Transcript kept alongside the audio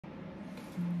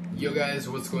Yo guys,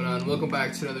 what's going on? Welcome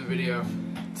back to another video.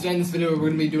 Today in this video we're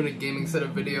going to be doing a gaming setup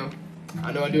video.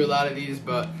 I know I do a lot of these,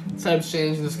 but setup's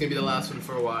changed and this is going to be the last one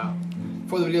for a while.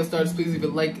 Before the video starts, please leave a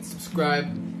like, subscribe,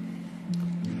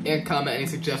 and comment any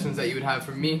suggestions that you would have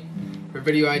for me, for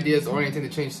video ideas, or anything to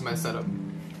change to my setup.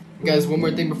 Guys, one more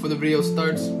thing before the video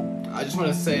starts. I just want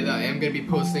to say that I am going to be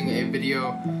posting a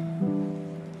video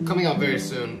coming out very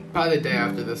soon, probably the day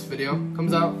after this video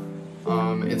comes out.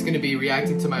 It's going to be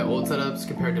reacting to my old setups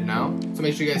compared to now, so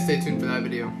make sure you guys stay tuned for that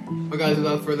video. But guys,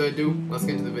 without further ado, let's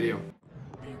get into the video.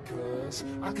 Because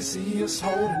I can see us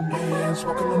holding hands,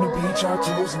 walking on the beach, our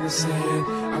toes in the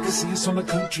sand. I can see us on the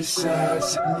countryside,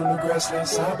 sitting on the grassland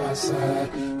side by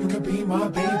side. You could be my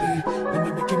baby, let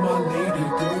me make you my lady.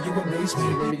 Girl, you amaze me.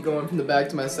 I'm going to be going from the back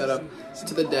to my setup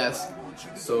to the desk,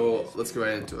 so let's get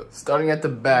right into it. Starting at the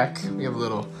back, we have a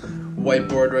little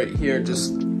whiteboard right here,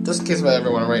 just in case I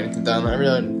ever want to write anything down. I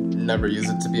really never use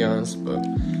it, to be honest, but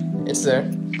it's there.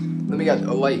 Then we got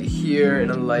a light here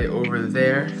and a light over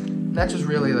there. That just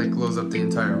really like glows up the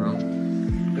entire room.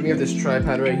 Then we have this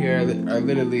tripod right here that I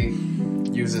literally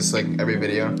use this like every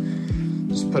video.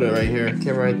 Just put it right here,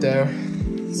 camera right there,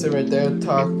 sit right there,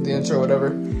 talk, the intro, whatever.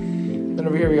 Then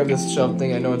over here we have this shelf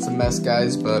thing. I know it's a mess,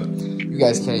 guys, but you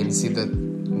guys can't even see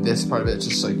this part of it. It's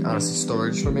just like honestly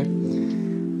storage for me.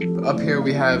 Up here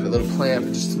we have a little plant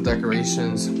for just some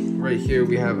decorations. Right here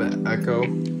we have an echo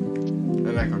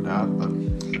dot, but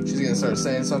she's gonna start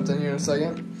saying something here in a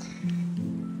second.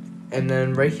 And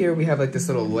then right here we have like this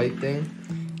little light thing,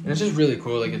 and it's just really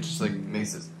cool. Like it just like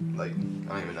makes it like, I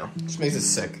don't even know, it just makes it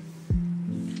sick.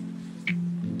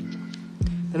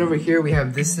 Then over here we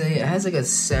have this thing. It has like a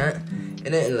scent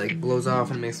in it, and it like blows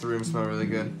off and makes the room smell really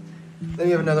good. Then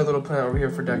we have another little plant over here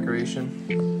for decoration.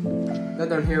 Then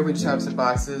down here we just have some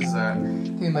boxes,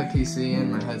 my PC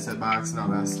and my headset box and all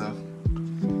that stuff.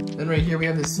 Then right here we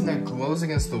have this thing that glows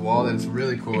against the wall that's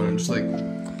really cool, and just like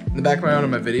in the background of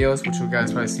my videos, which you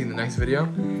guys probably see in the next video,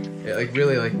 it like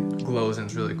really like glows and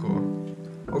it's really cool.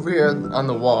 Over here on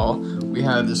the wall we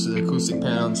have this acoustic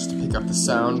panel just to pick up the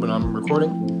sound when I'm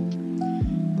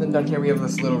recording. Then down here we have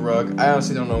this little rug. I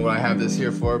honestly don't know what I have this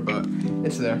here for, but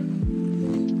it's there.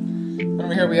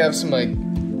 Over here we have some like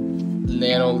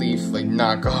nano leaf like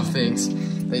knockoff things.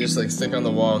 They just like stick on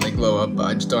the wall and they glow up, but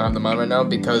I just don't have them on right now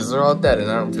because they're all dead and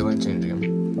I don't feel like changing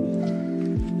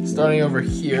them. Starting over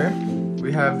here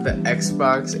we have the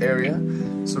Xbox area.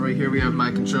 So right here we have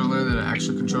my controller, then an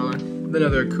actual controller, then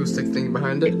another acoustic thing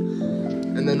behind it,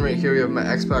 and then right here we have my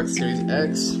Xbox Series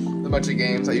X, a bunch of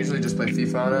games. I usually just play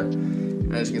FIFA on it,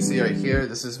 and as you can see right here,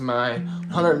 this is my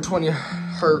 120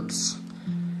 hertz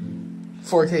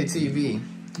 4K TV,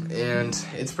 and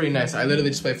it's pretty nice. I literally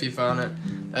just play FIFA on it.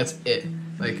 That's it.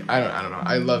 Like I don't know.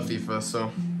 I love FIFA,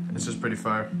 so it's just pretty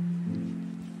fire.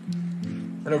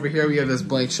 And over here we have this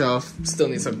blank shelf. Still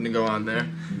need something to go on there.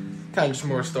 Kind of just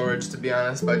more storage, to be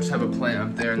honest, but I just have a plant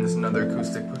up there and there's another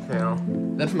acoustic panel.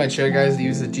 Then for my chair, guys, I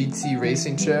use a GT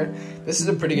racing chair. This is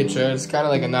a pretty good chair. It's kind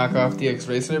of like a knockoff DX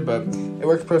Racer, but it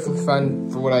works perfectly fine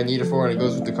for what I need it for, and it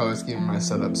goes with the color scheme of my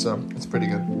setup, so it's pretty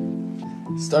good.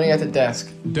 Starting at the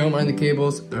desk, don't mind the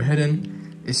cables, they're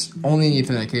hidden. It's only an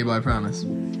Ethernet cable, I promise.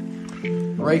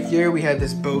 Right here we have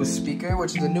this Bose speaker,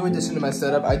 which is a new addition to my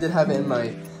setup. I did have it in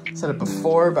my setup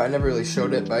before, but I never really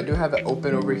showed it, but I do have it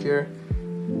open over here.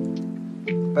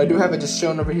 But I do have it just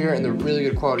shown over here, and they're really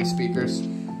good quality speakers.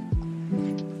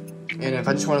 And if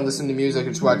I just want to listen to music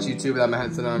and just watch YouTube without my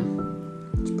headset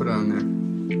on, just put it on there.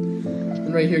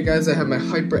 And right here, guys, I have my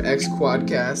HyperX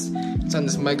Quadcast. It's on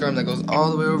this mic arm that goes all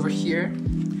the way over here.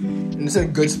 And it's in a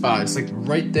good spot. It's like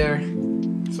right there.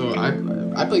 So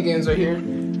I play games right here.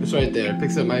 It's right there. It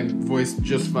picks up my voice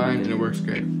just fine, and it works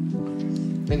great.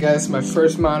 Then, guys, my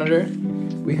first monitor,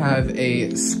 we have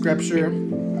a Scripture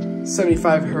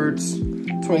 75 hertz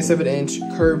 27-inch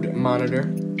curved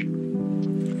monitor.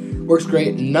 Works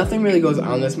great. Nothing really goes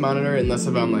on this monitor unless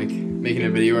if I'm like making a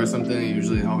video or something. I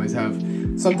usually always have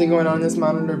something going on this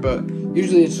monitor, but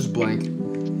usually it's just blank.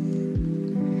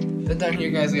 Then down here,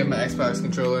 guys, we have my Xbox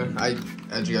controller.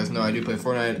 As you guys know, I do play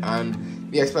Fortnite on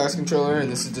the Xbox controller, and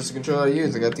this is just a controller I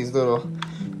use. I got these little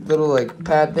like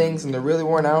pad things, and they're really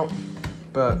worn out,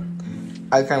 but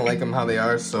I kind of like them how they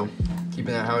are, so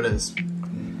keeping that how it is.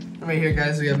 Right here,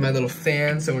 guys, we have my little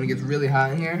fan, so when it gets really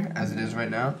hot in here, as it is right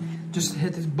now, just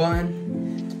hit this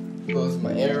button, blows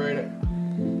my air in it.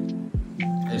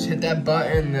 I just hit that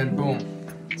button, and then boom,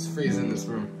 it's freezing this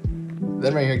room.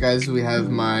 Then right here, guys, we have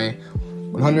my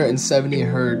 170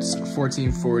 hertz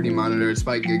 1440 monitor. It's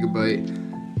by Gigabyte.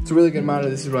 It's a really good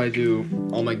monitor. This is what I do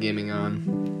all my gaming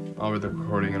on, all with the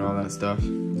recording and all that stuff.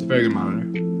 It's a very good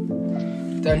monitor.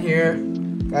 Down here,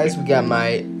 guys, we got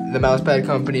my the Mousepad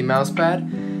Company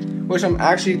mousepad, which I'm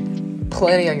actually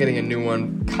planning on getting a new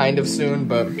one kind of soon,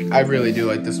 but I really do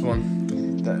like this one.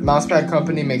 The Mousepad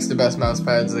Company makes the best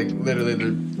mousepads, like literally they're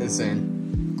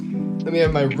insane. Then we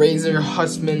have my Razer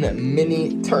Hussman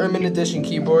Mini Tournament Edition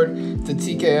keyboard. It's a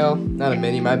TKL, not a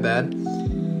mini, my bad.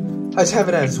 I just have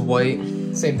it as white.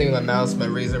 Same thing with my mouse, my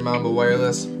Razer Mamba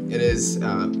wireless. It is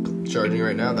charging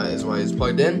right now, that is why it's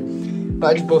plugged in. But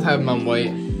I just both have them on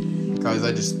white, because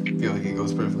I just feel like it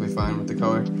goes perfectly fine with the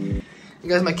color. And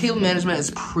guys, my cable management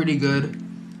is pretty good.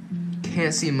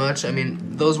 Can't see much. I mean,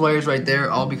 those wires right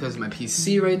there, all because of my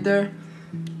PC right there,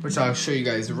 which I'll show you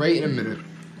guys right in a minute.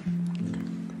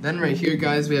 Then right here,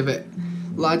 guys, we have a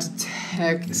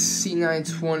Logitech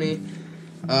C920.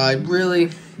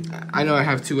 I know I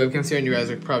have two webcams here, and you guys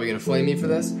are probably gonna flame me for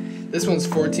this. This one's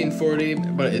 1440,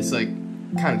 but it's like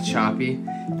kind of choppy.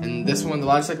 And this one, the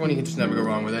Logitech one, you can just never go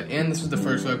wrong with it. And this was the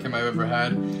first webcam I've ever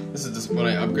had. This is just what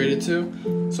I upgraded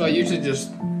to. So I usually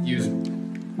just use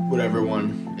whatever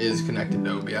one is connected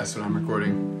to OBS when I'm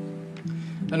recording.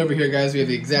 Then over here, guys, we have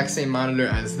the exact same monitor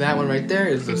as that one right there.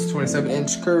 It's this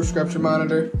 27-inch curved structure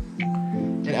monitor.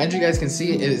 And as you guys can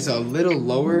see, it is a little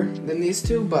lower than these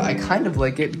two, but I kind of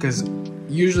like it because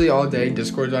usually all day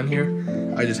Discord's on here.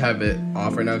 I just have it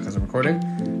off right now because I'm recording.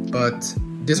 But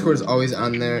Discord is always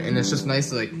on there, and it's just nice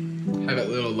to like have it a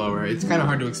little lower. It's kind of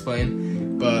hard to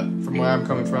explain, but from where I'm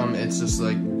coming from, it's just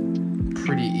like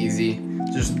pretty easy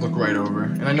to just look right over.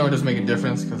 And I know it doesn't make a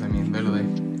difference because I mean, literally,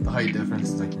 the height difference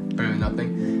is like barely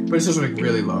nothing, but it's just like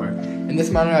really lower. And this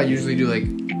monitor I usually do like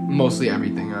mostly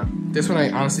everything on. This one I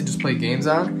honestly just play games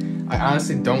on. I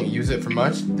honestly don't use it for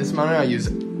much. This monitor I use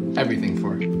everything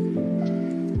for.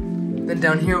 Then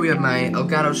down here we have my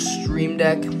Elgato Stream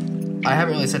Deck. I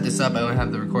haven't really set this up. I only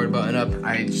have the record button up.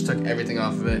 I just took everything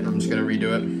off of it. I'm just gonna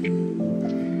redo it.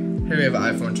 Here we have an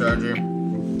iPhone charger.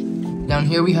 Down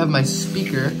here we have my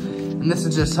speaker, and this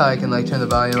is just how I can like turn the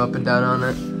volume up and down on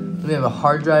it. And we have a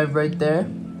hard drive right there.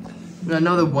 And I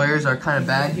know the wires are kind of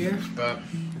bad here, but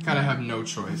I kind of have no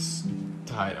choice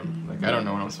to hide them. Like, I don't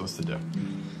know what I'm supposed to do.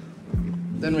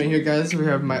 Then right here, guys, we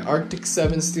have my Arctic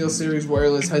 7 SteelSeries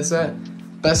wireless headset.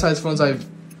 Best headphones I've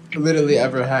literally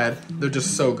ever had. They're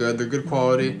just so good. They're good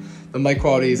quality. The mic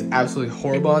quality is absolutely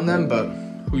horrible on them, but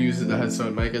who uses the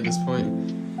headset mic at this point?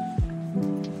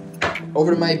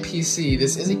 Over to my PC.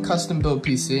 This is a custom built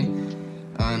PC.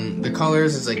 The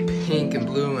colors is like pink and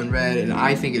blue and red, and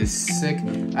I think it is sick.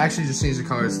 I actually just changed the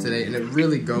colors today, and it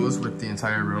really goes with the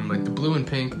entire room. Like the blue and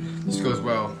pink just goes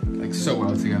well, like so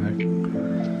well together.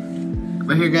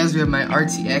 Right here, guys, we have my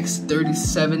RTX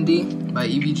 3070 by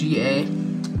EVGA.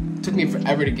 Took me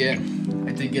forever to get.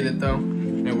 I did get it though,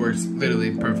 and it works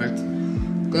literally perfect.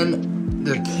 Then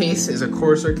the case is a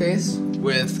Corsair case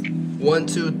with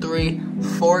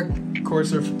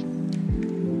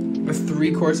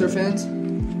 3 Corsair fans.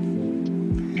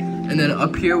 And then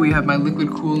up here we have my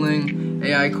liquid cooling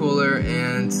AI cooler,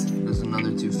 and there's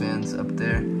another 2 fans up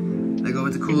there that go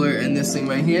with the cooler, and this thing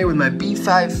right here with my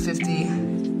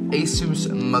B550 Asus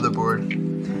motherboard.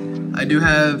 I do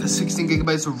have 16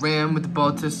 gigabytes of RAM with the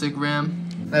Ballistic RAM.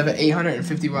 I have an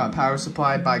 850 watt power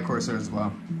supply by Corsair as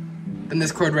well. And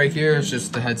this cord right here is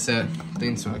just the headset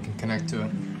thing so I can connect to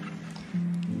it.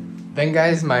 Then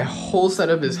guys, my whole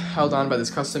setup is held on by this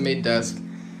custom made desk,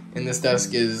 and this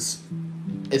desk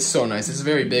it's so nice. It's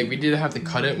very big. We did have to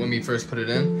cut it when we first put it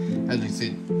in. As you can see,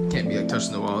 it can't be like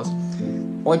touching the walls.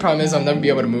 Only problem is I'll never be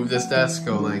able to move this desk.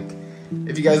 Or like,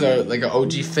 if you guys are like an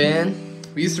OG fan,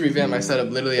 we used to revamp my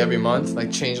setup literally every month,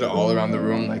 like change it all around the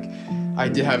room. Like I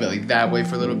did have it like that way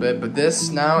for a little bit, but this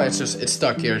now it's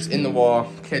stuck here. It's in the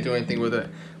wall. Can't do anything with it.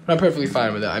 But I'm perfectly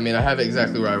fine with it. I mean, I have it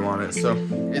exactly where I want it, so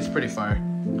it's pretty fire.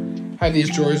 I have these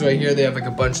drawers right here. They have like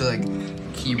a bunch of like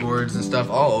keyboards and stuff,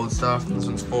 all old stuff. This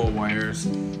one's full of wires.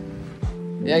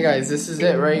 Yeah, guys, this is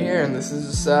it right here, and this is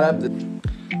the setup. This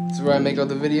is where I make all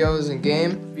the videos and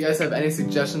game. If you guys have any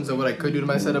suggestions of what I could do to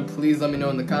my setup, please let me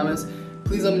know in the comments.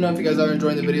 Please let me know if you guys are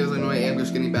enjoying the videos. I know I am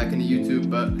just getting back into YouTube,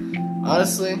 but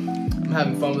honestly, I'm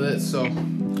having fun with it, so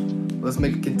let's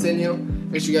make it continue.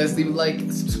 Make sure you guys leave a like,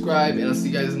 subscribe, and I'll see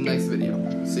you guys in the next video.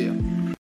 See ya.